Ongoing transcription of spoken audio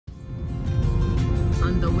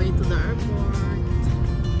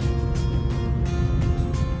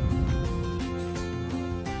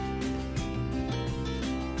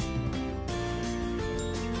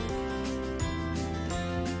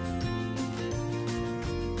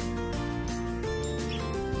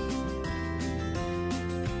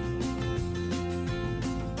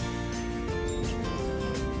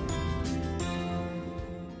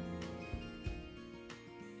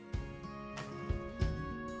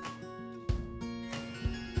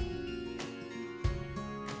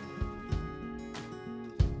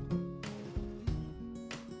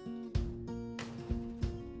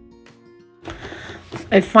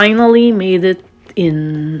I finally made it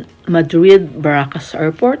in Madrid Barajas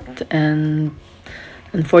airport, and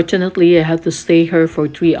unfortunately I had to stay here for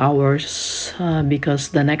 3 hours because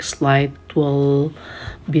the next flight will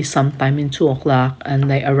be sometime in 2 o'clock,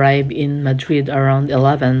 and I arrived in Madrid around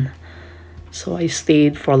 11. So I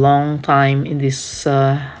stayed for a long time in this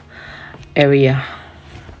area.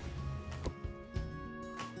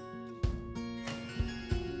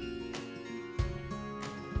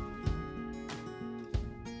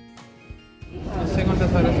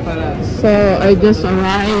 So I just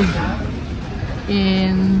arrived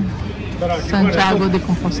in Santiago de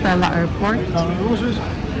Compostela airport,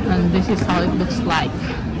 and this is how it looks like.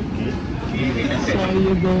 So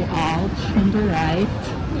you go out on the right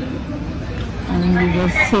and you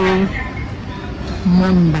will see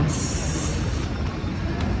Monbus.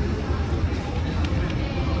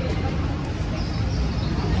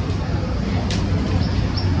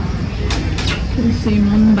 You see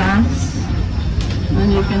Monbus, and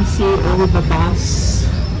you can see all the bus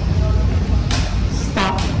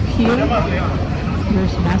stop here.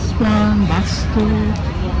 There's bus 1, bus 2,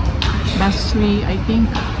 bus 3. I think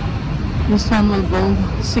this one will go,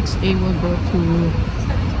 6A will go to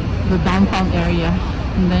the downtown area.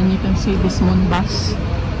 And then you can see this Monbus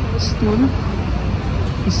stool.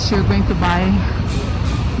 Is you're going to buy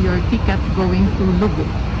your ticket going to Lugo.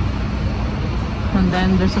 And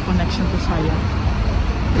then there's a connection to Sarria.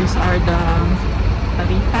 These are the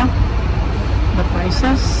tarifa, the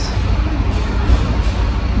prices.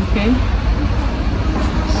 Okay,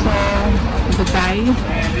 so the guy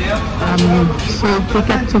sold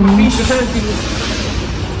ticket to me.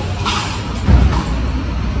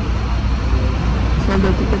 Sold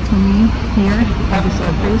the ticket to me here at this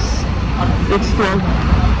office. It's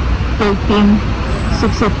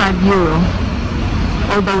 13.65 euro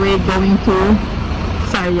all the way going to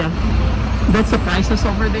Sarria. That's the prices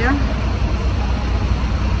over there.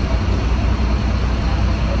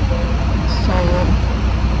 So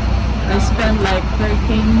I spent like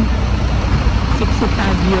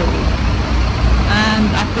 13.65 euro, and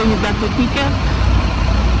after you got the ticket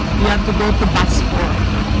you have to go to bus 4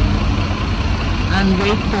 and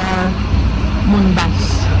wait for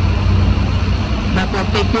Monbus that will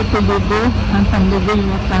take you to Lugo, and from Lugo you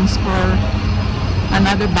will transfer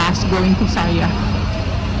another bus going to Sarria.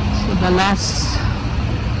 So the last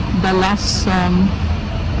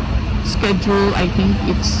schedule, I think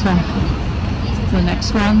it's the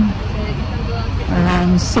next one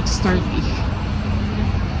around 6:30.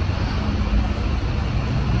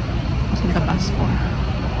 So the bus 4.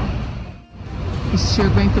 Is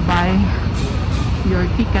you're going to buy your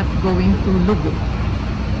ticket going to Lugo,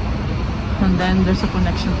 and then there's a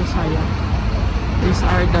connection to Sarria. These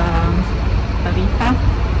are the tarifa,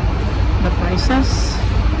 the prices.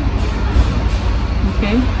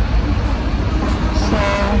 Okay, so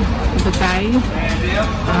the guy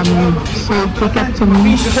sold ticket to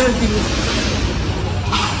me. Sold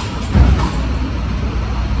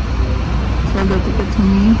the ticket to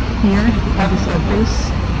me here at this office.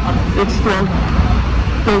 It's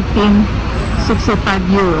 13.65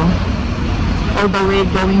 euro all the way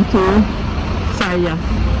going to Sarria.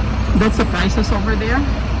 That's the prices over there.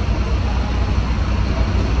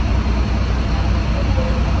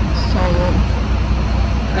 So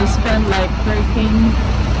I spent like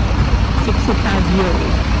 13.65 euro,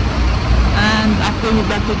 and after you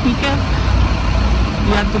got the ticket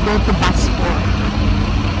you have to go to bus 4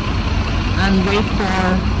 and wait for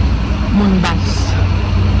Monbus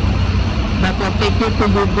that will take you to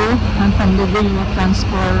Lugo, and from Lugo you will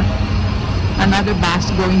transfer another bus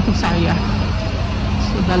going to Sarria.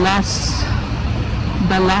 So the last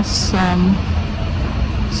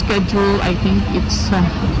schedule, I think it's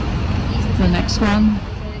the next one.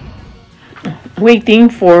 Waiting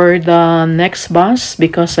for the next bus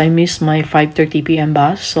because I missed my 5:30 p.m.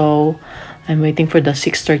 bus, so I'm waiting for the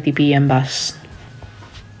 6:30 p.m. bus.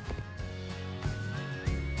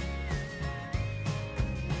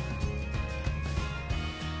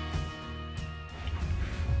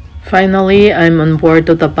 Finally, I'm on board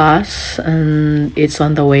of the bus, and it's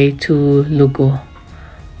on the way to Lugo,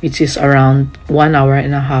 which is around 1 hour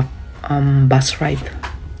and a half bus ride.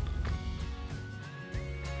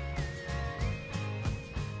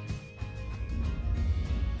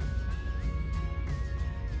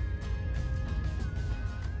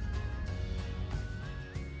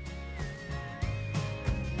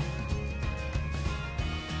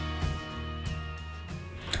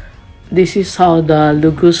 This is how the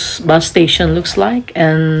Lugo's bus station looks like,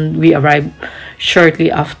 and we arrived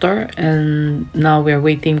shortly after, and now we're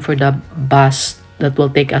waiting for the bus that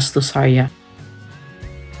will take us to Sarria.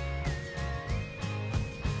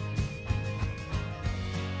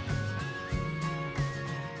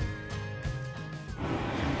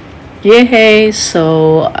 Yay!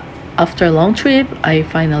 So after a long trip, I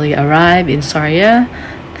finally arrived in Sarria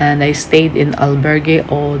and I stayed in Albergue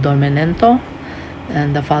o Dormimento.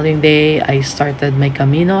 And the following day, I started my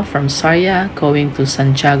Camino from Sarria going to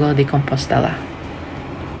Santiago de Compostela.